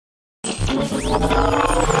Hello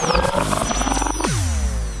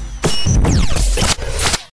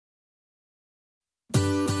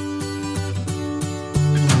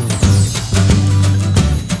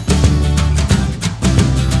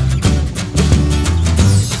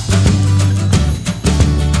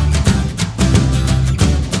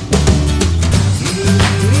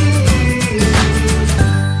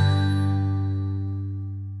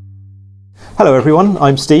everyone,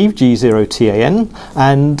 I'm Steve, G0TAN,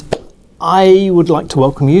 and I would like to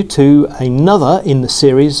welcome you to another in the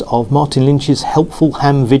series of Martin Lynch's helpful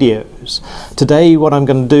ham videos. Today what I'm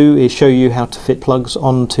going to do is show you how to fit plugs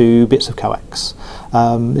onto bits of coax.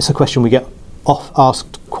 It's a question we get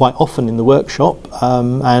asked quite often in the workshop,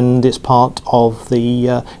 and it's part of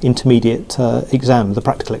the intermediate exam, the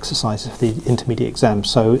practical exercise of the intermediate exam.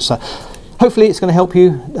 So it's hopefully it's going to help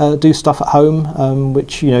you do stuff at home,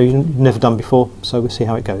 which you've never done before, so we'll see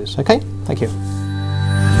how it goes. Okay, thank you.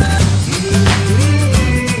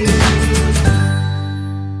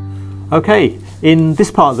 Okay, in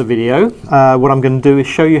this part of the video, what I'm going to do is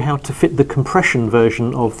show you how to fit the compression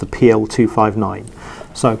version of the PL259.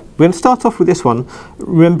 So we're going to start off with this one,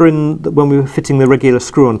 remembering that when we were fitting the regular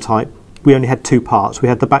screw-on type, we only had two parts. We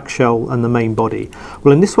had the back shell and the main body.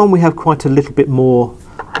 Well, in this one we have quite a little bit more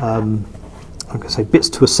I'm going to say bits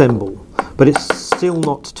to assemble, but it's still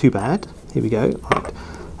not too bad. Here we go. Right.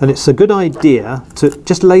 And it's a good idea to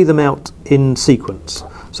just lay them out in sequence.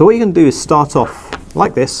 So what you're going to do is start off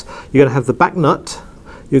like this. You're going to have the back nut,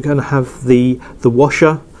 you're going to have the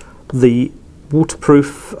washer, the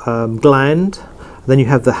waterproof gland, then you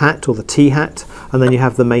have the hat or the T-hat, and then you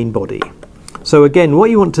have the main body. So again, what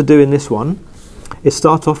you want to do in this one is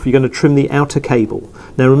start off, you're going to trim the outer cable.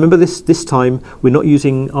 Now remember this time we're not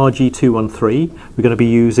using RG213, we're going to be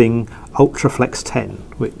using Ultraflex 10,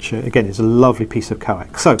 which again is a lovely piece of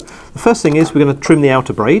coax. So the first thing is we're going to trim the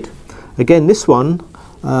outer braid. Again, this one,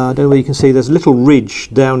 I don't know whether you can see, there's a little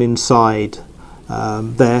ridge down inside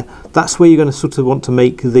there. That's where you're going to sort of want to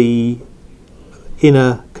make the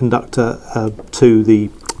inner conductor to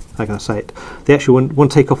the, how can I say it, the actual one,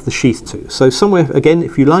 want to take off the sheath to. So somewhere, again,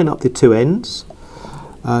 if you line up the two ends,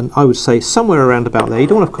 and I would say somewhere around about there. You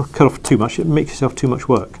don't want to cut off too much, it makes yourself too much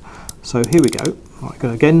work. So here we go. Right,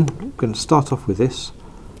 again, I'm going to start off with this.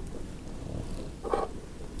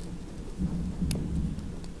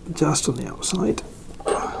 Just on the outside.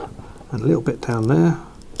 And a little bit down there.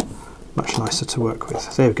 Much nicer to work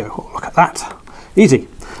with. There we go. Oh, look at that. Easy.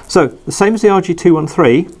 So, the same as the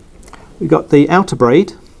RG213, we've got the outer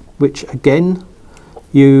braid, which again,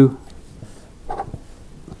 you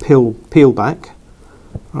peel back.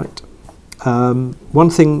 Right. One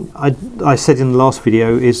thing I said in the last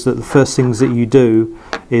video is that the first things that you do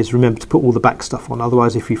is remember to put all the back stuff on.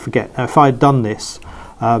 Otherwise, if you forget, now if I had done this,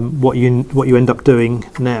 what you end up doing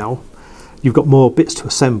now, you've got more bits to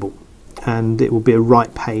assemble, and it will be a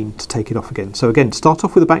right pain to take it off again. So again, start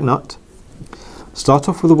off with the back nut. Start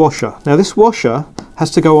off with the washer. Now this washer has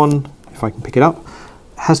to go on, if I can pick it up,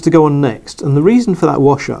 has to go on next, and the reason for that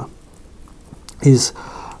washer is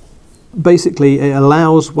basically it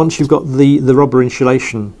allows, once you've got the rubber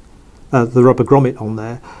insulation, the rubber grommet on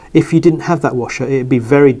there, if you didn't have that washer it'd be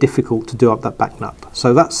very difficult to do up that back nut.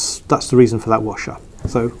 So that's the reason for that washer.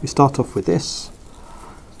 So we start off with this,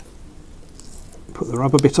 put the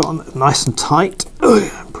rubber bit on nice and tight,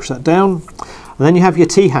 push that down, and then you have your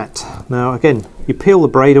T-hat. Now again, you peel the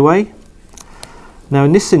braid away. Now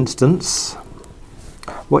in this instance,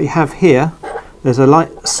 what you have here, there's a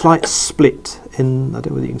slight split in, I don't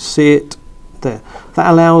know whether you can see it there. That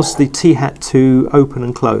allows the T-hat to open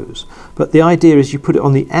and close. But the idea is you put it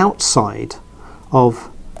on the outside of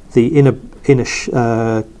the inner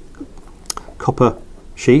copper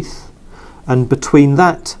sheath, and between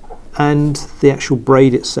that and the actual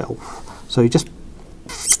braid itself. So you just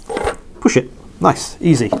push it. Nice,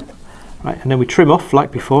 easy. Right, and then we trim off like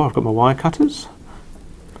before. I've got my wire cutters.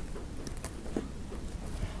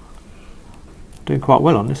 Doing quite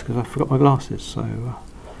well on this because I forgot my glasses, so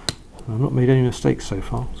I've not made any mistakes so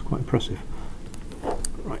far. It's quite impressive.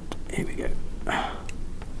 Right, here we go.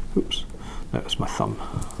 Oops, that was my thumb.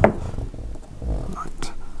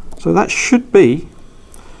 Right, so that should be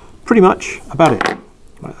pretty much about it.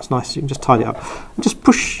 Right, that's nice. You can just tidy it up. And just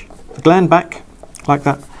push the gland back like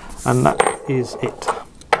that, and that is it.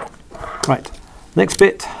 Right, next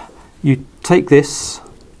bit, you take this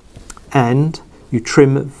and you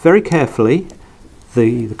trim very carefully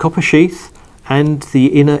the copper sheath and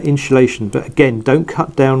the inner insulation, but again, don't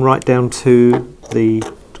cut down right down to the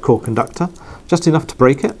core conductor, just enough to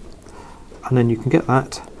break it, and then you can get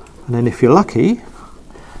that. And then if you're lucky,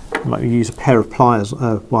 You might use a pair of pliers,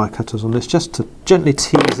 wire cutters on this, just to gently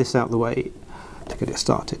tease this out the way to get it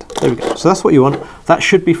started. There we go. So that's what you want. That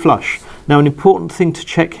should be flush. Now an important thing to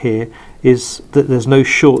check here is that there's no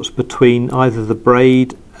shorts between either the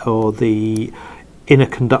braid or the inner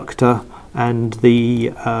conductor and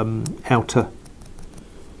the outer,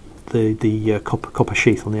 the copper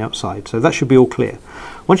sheath on the outside. So that should be all clear.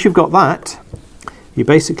 Once you've got that, you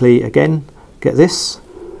basically again get this,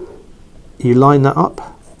 you line that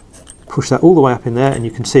up, push that all the way up in there, and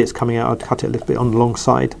you can see it's coming out. I'd cut it a little bit on the long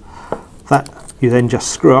side. That you then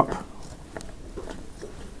just screw up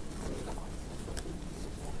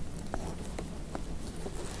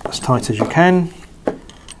as tight as you can.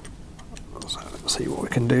 So let's see what we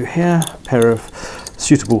can do here. A pair of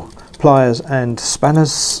suitable pliers and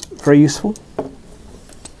spanners, very useful. I'll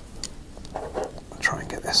try and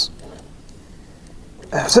get this.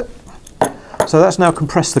 That's it. So that's now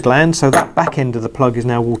compressed the gland, so that back end of the plug is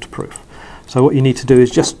now waterproof. So what you need to do is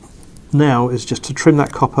just to trim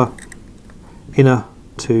that copper inner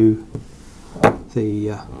to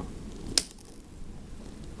the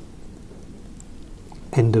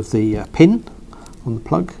end of the pin on the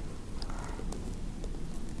plug.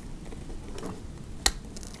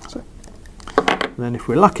 So, and then if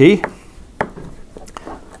we're lucky,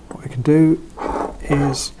 what we can do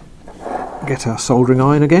is get our soldering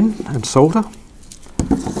iron again and solder.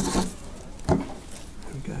 There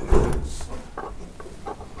we go.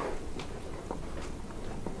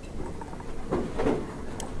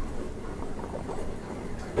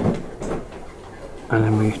 And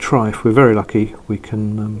then we try, if we're very lucky, we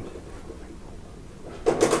can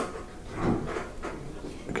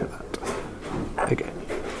get that again.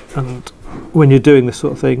 And when you're doing this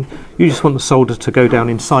sort of thing, you just want the solder to go down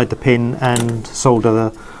inside the pin and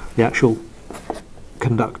solder the actual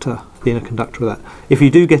conductor, the inner conductor of that. If you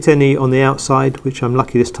do get any on the outside, which I'm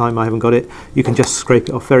lucky this time I haven't got it, you can just scrape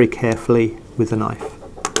it off very carefully with a knife,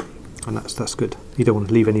 and that's good. You don't want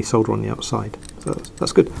to leave any solder on the outside, so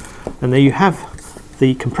that's good. And there you have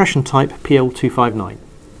the compression type PL259.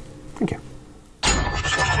 Thank you.